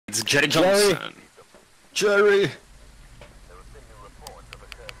Jerry Johnson. Jerry.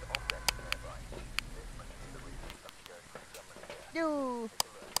 No,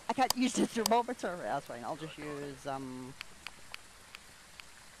 I can't use the thermometer. That's fine. I'll just use Hold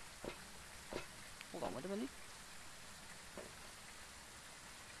on. What do we need?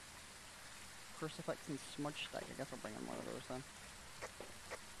 Crucifix and smudge stick. I guess I'll bring in one of those then.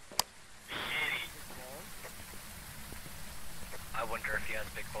 I wonder if he has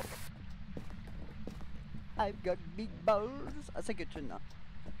big balls. I've got big balls. That's a good tune, that.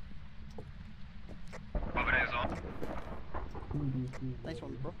 Nice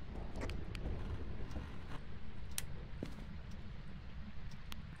one, bro.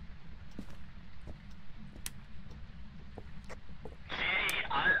 Hey,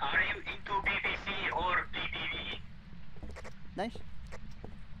 are you into BBC or BBB? Nice.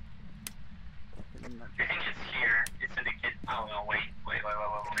 I think it's here. It's in the kitchen. Oh no, wait.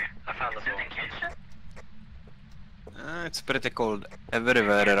 I found the ball. It's in the kitchen? It's pretty cold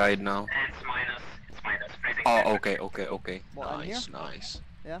everywhere right now. It's minus. Freezing. Oh, okay. What, nice, in nice.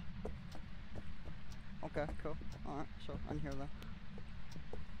 Yeah? Okay, cool. Alright, so in here then.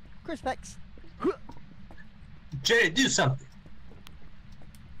 Crucifix! Jerry, do something!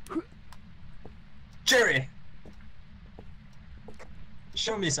 Jerry!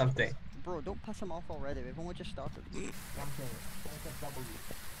 Show me something. Bro, don't piss him off already, we've only just started.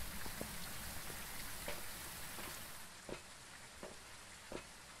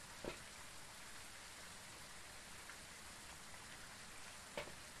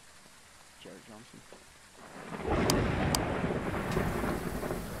 Jerry Johnson.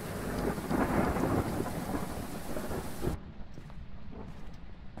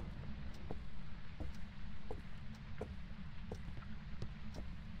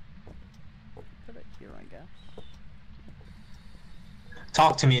 Put it here, I guess.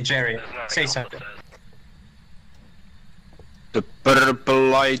 Talk to me, Jerry. Say something. The purple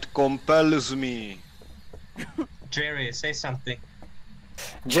light compels me. Jerry, say something.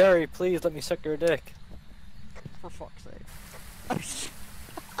 Jerry, please let me suck your dick. For fuck's sake.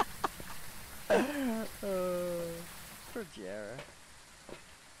 For Jerry.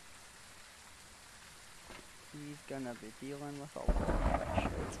 He's gonna be dealing with a lot of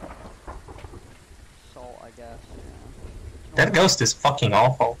shit. Salt, I guess, yeah. That ghost is fucking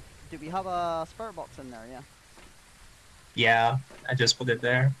awful. Do we have a spirit box in there, yeah? Yeah, I just put it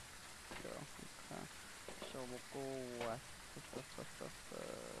there. Cool, okay. So we'll go with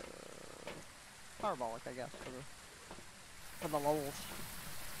parabolic, I guess, for the lulls.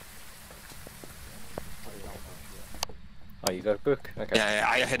 Oh, you got a book? Okay. Yeah,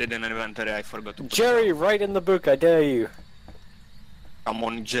 I had it in an inventory, I forgot to put Jerry, it. write in the book, I dare you. Come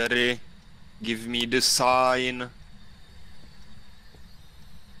on, Jerry. Give me the sign.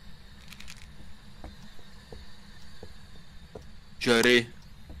 Jerry.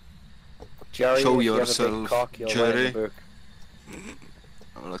 Jerry, Show if you have a big yourself, cock, you'll write in Jerry. the book.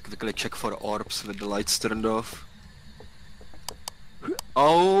 I'll quickly check for orbs with the lights turned off.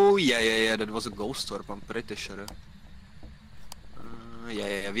 Oh, yeah, that was a ghost orb, I'm pretty sure.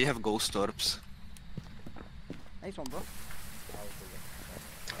 Yeah, we have ghost orbs. Nice one, bro.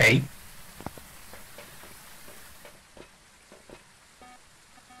 Hey.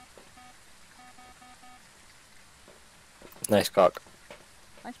 Nice cock.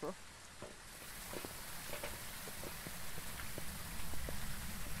 Nice, bro.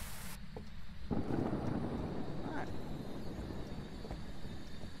 Alright.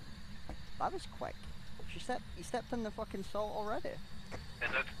 That was quick. He stepped in the fucking salt already.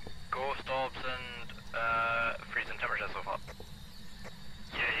 Is it ghost orbs and freezing temperature so far?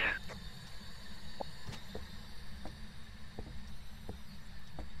 Yeah.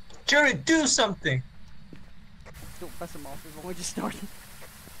 Jerry, do something! Don't piss him off, we've only just started.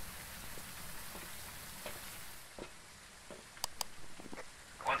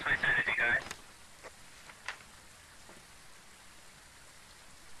 What's my sanity, guys?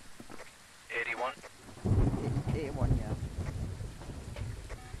 81. 81, yeah.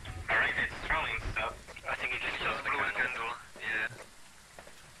 Alright, it's throwing stuff. I think he just kills the candle. Yeah.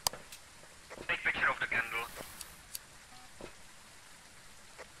 Take picture of the candle.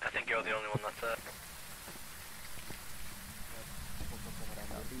 I think you're the only one that's it.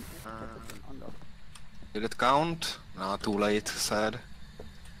 Did it count? Nah, too late, sad.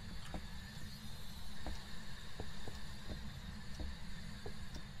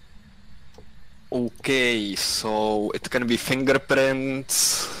 Okay, so it can be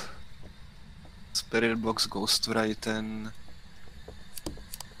fingerprints, spirit box, ghost writing.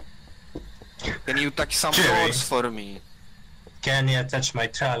 Can you touch some Jerry. doors for me? Can you touch my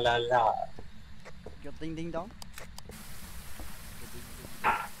tra-la-la? Your ding ding dong.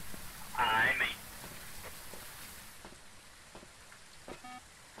 I mean,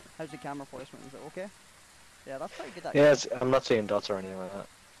 How's the camera placement? Is it okay? Yeah, that's pretty good. Yeah, I'm not seeing dots or anything like that.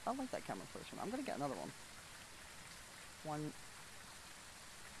 I like that camera placement. I'm gonna get another one. One.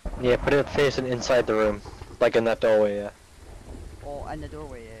 Yeah, put it facing inside the room, like in that doorway. Yeah. Oh, in the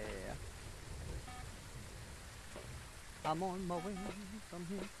doorway. Yeah. I'm on my way from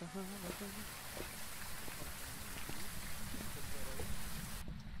here to holiday.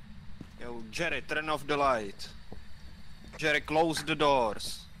 Yo, Jerry, turn off the light. Jerry, close the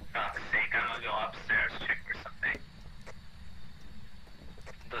doors. fuck's sake, I'm gonna go upstairs, check for something.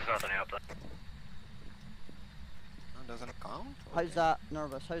 There's nothing out there. That doesn't count? How's that,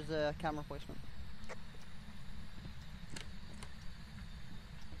 Nervous? How's the camera placement?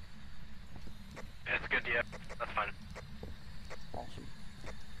 It's good, yeah. That's fine. Awesome.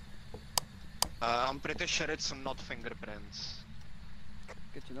 I'm pretty sure it's not fingerprints.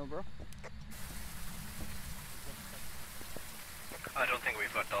 Good to know, bro. I don't think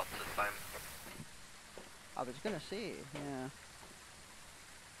we've got dots this time. I was gonna say, yeah.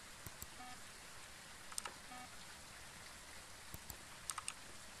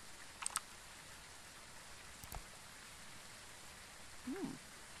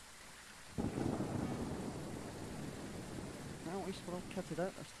 Well, at least we're all kitted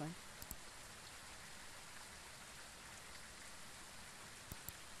out this time.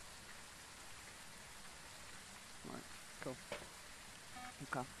 Right, cool.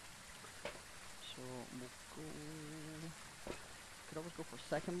 Okay. So we'll go. Could always go for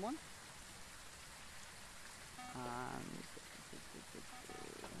second one. And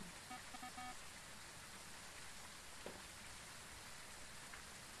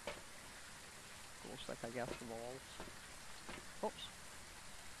glow stick, I guess, the walls. Oops.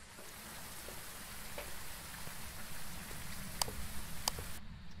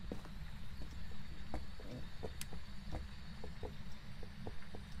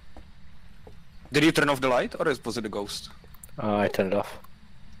 Did you turn off the light, or was it a ghost? I turned it off.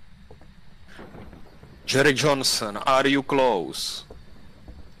 Jerry Johnson, are you close?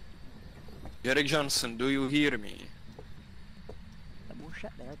 Jerry Johnson, do you hear me? The more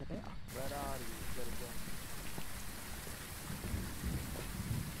shit there, the better. Where are you, Jerry Johnson?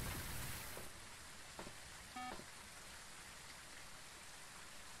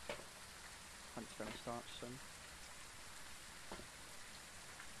 Hunt's gonna start soon.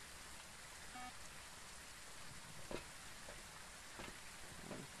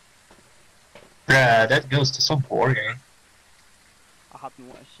 Bruh, that ghost is so boring. I have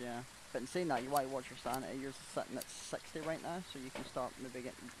noticed, yeah. But in saying that, you want to watch your sanity. Yours is sitting at 60 right now, so you can start maybe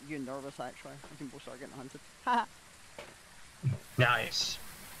getting you nervous actually. You can both start getting hunted. Haha. Nice.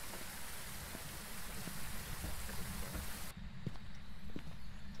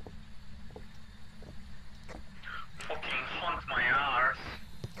 Fucking hunt my arse.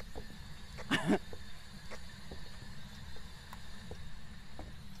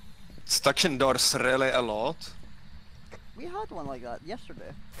 Suction doors really a lot. We had one like that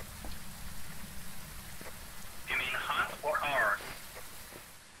yesterday. You mean hunt or arse?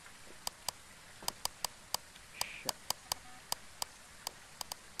 Shit.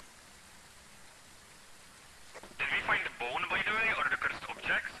 Did we find the bone by the way, or the cursed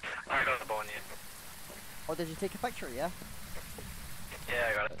objects? I got the bone, yeah. Oh, did you take a picture? Yeah. Yeah,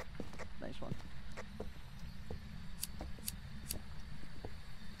 I got it. Nice one.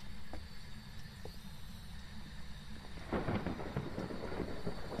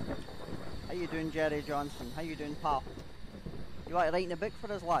 How you doing, Jerry Johnson? How you doing, pal? You like writing a book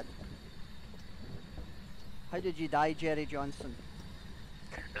for us, lad? How did you die, Jerry Johnson?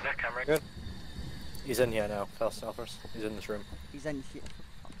 Is that camera Good. He's in here now, Phasmophobia. He's in this room. He's in here.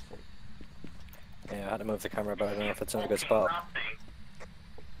 For fuck's sake. Yeah, I had to move the camera, but I don't know if it's in a good spot. Nothing.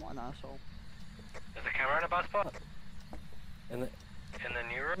 What an asshole. Is the camera in a bad spot? In the In the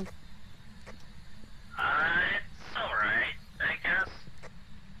new room? It's alright, I guess.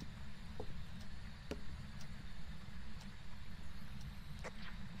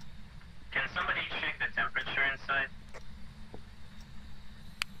 Can somebody check the temperature inside?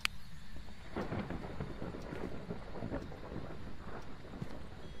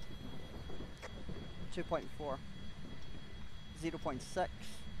 Two 2.4. 0.6.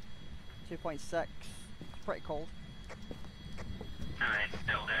 2.6. It's pretty cold. It's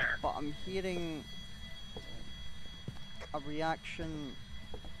still there. But I'm hearing a reaction.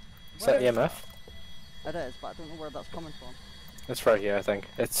 Is that Where- EMF? It is, but I don't know where that's coming from. It's right here, I think.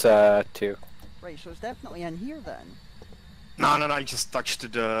 It's 2. Right, so it's definitely in here then. No, I just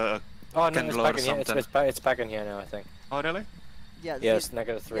touched the Oh no, it's candle back or in here. something. It's back in here now, I think. Oh, really? Yeah, Yes,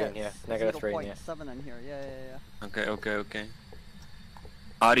 -3 in here. -3 in here. 0.7 in here, yeah. Okay.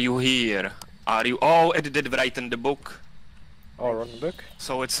 Are you here? Are you? Oh, it did write in the book. Oh, run the book.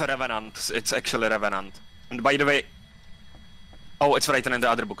 So it's a Revenant. It's actually Revenant. And by the way... Oh, it's written in the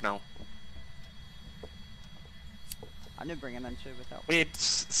other book now. I knew bringing in two without. It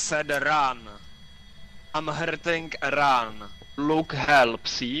said run. I'm hurting, run. Look, help,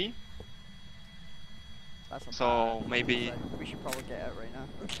 see? That's a So, bad maybe... mistake. We should probably get it right now.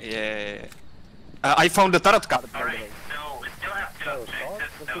 Yeah. I found the tarot card. Alright, so we still have two Oh, objectives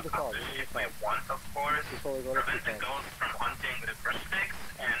let's to do the card. accomplish if we want, of course. Before we go to Prevent the the ghost from hunting the crucifix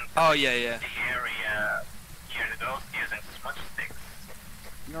and Oh, yeah. the area near the ghost using smudge sticks.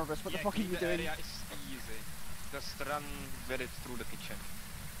 Nervous, what the fuck are you doing? Is easy. Just run with it through the kitchen.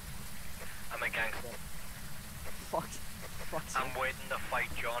 I'm a gangster. Fuck's I'm waiting to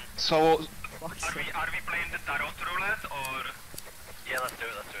fight John. So, fuck's Are we playing the tarot roulette or? Yeah, let's do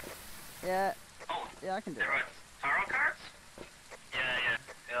it. Yeah, Oh, yeah, I can do there it. are tarot cards? Yeah,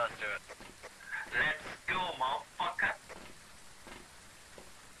 let's do it. Let's go, motherfucker.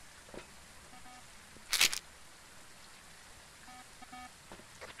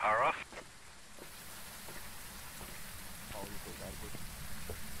 Power off.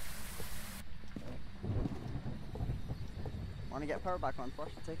 Wanna get power back on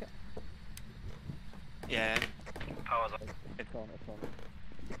first, take it? yeah. Power's off. It's on.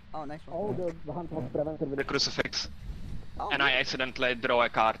 Oh, nice one. Oh, the hunt was prevented with The crucifix. Oh, And I accidentally draw a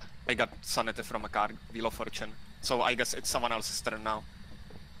card. I got sanity from a card, Wheel of Fortune. So I guess it's someone else's turn now.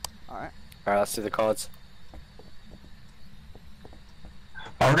 alright. Alright, let's do the cards.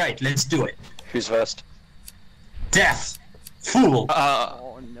 Alright, let's do it. Who's first? Death! Fool!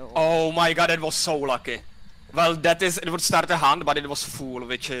 Oh no. Oh my god, it was so lucky. Well, that is, it would start a hand, but it was Fool,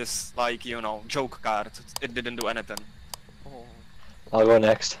 which is like, you know, joke card. It didn't do anything. Oh. I'll go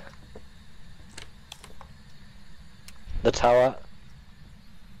next. The tower.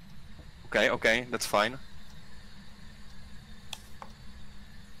 Okay, that's fine.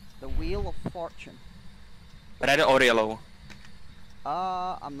 The Wheel of Fortune. Red or yellow?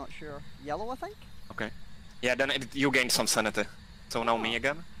 I'm not sure. Yellow, I think? Okay. Yeah, then you gained some sanity. So now me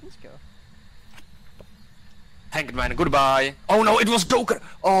again. Let's go. Hanged Man, goodbye. Oh no, it was Joker!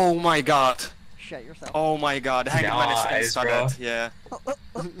 Oh my god. Shit yourself. Oh my god, Hanged Man is Nice, bro. insta-dead, yeah.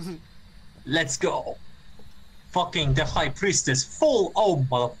 Let's go! Fucking the High Priestess, full! Oh,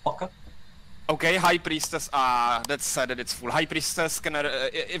 motherfucker! Okay, High Priestess, that's sad that it's full. High Priestess can,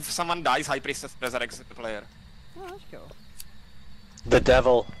 if someone dies, High Priestess resurrects the player. Oh, let's go. The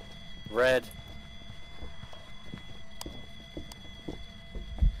devil. Red.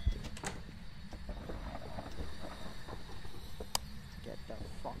 Get the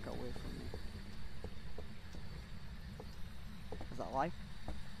fuck away from me. Is that live?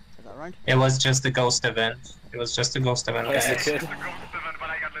 Is that round? It was just a ghost event. It was just a ghost event, Yes, guys. it did. But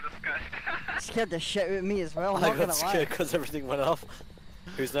I got a little scared. Scared the shit out of me as well, I'm I not got gonna scared lie. because everything went off.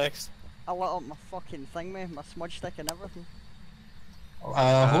 Who's next? I lit up my fucking thing, man, my smudge stick and everything. Who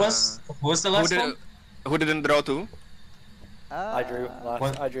was the last one? Who didn't draw two? I drew last.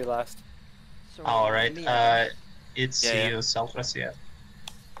 what? I drew last. So Alright, me, I guess. it's Yeah, you, Selfless, yeah.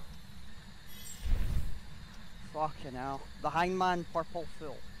 Fucking hell. The Hangman Purple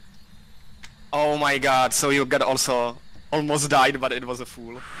Fool. Oh my god, so you got also almost died, but it was a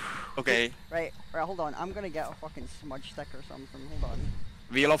fool. Okay. Right, hold on, I'm gonna get a fucking smudge stick or something, hold on.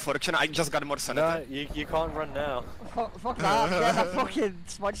 Wheel of Fortune, I just got more No, sanity. you can't run now. Fuck that, get a fucking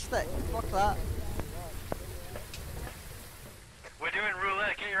smudge stick, fuck that. We're doing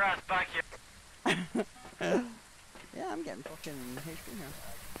roulette, get your ass back here. Yeah, I'm getting fucking HP here.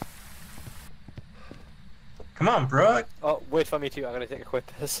 Come on, bro! Oh, wait for me too. I'm gonna take a quick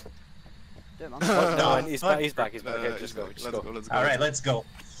piss. Do it, man. Oh, no, No, he's fuck. back. He's back. He's back. Okay, just go. Let's Just go, go. let's go. Alright, let's go.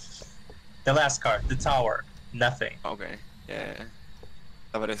 The last card, the tower. Nothing. Okay, yeah.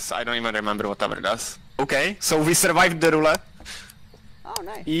 Tower is, I don't even remember what Tower does. Okay, so we survived the roulette. Oh,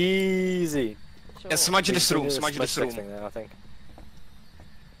 nice. Easy. So, Yeah, smudge We this can do room, the smudge this stick room. thing now, I think.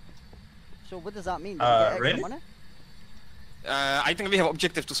 so what does that mean? Do we get extra really? money? I think we have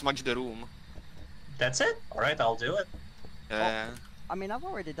objective to smudge the room. That's it? Alright, I'll do it. I mean, I've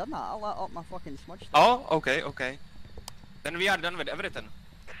already done that. I lit up my fucking smudge stick. Oh, okay. Then we are done with everything.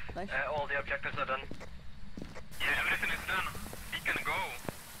 Nice. All the objectives are done. Yeah, everything is done. We can go.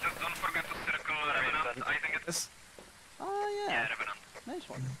 Just don't forget to circle Revenant. I think it's... Oh, yeah. Yeah, Revenant. Nice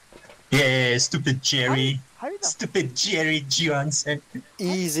one. Yeah, stupid Jerry. How the Stupid Jerry Johnson.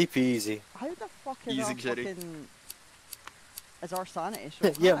 Easy peasy. How the fuck is Easy, that Jerry. fucking... Is our sanity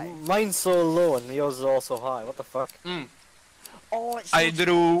so Yeah, high? mine's so low and yours is also high. What the fuck? Oh, it's I those,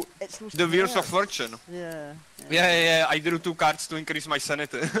 drew it's those the Wheels of cards. Fortune. Yeah. Yeah, I drew 2 cards to increase my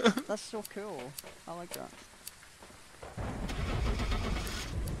sanity. That's so cool. I like that.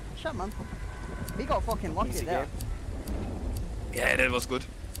 Shit, man. We got fucking lucky Easy there. game. Yeah, that was good.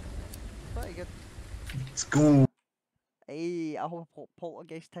 Pretty good. Let's go. Hey, I hope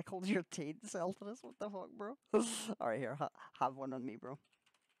Poltergeist tickled your teeth, Elterus. What the fuck, bro? Alright, here, have one on me, bro.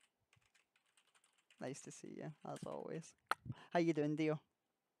 Nice to see you, as always. How you doing, Dio?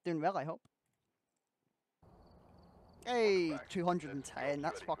 Doing well, I hope. Hey, 210,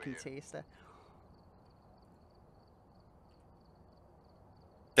 that's fucking tasty.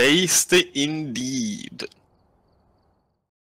 Tasty indeed.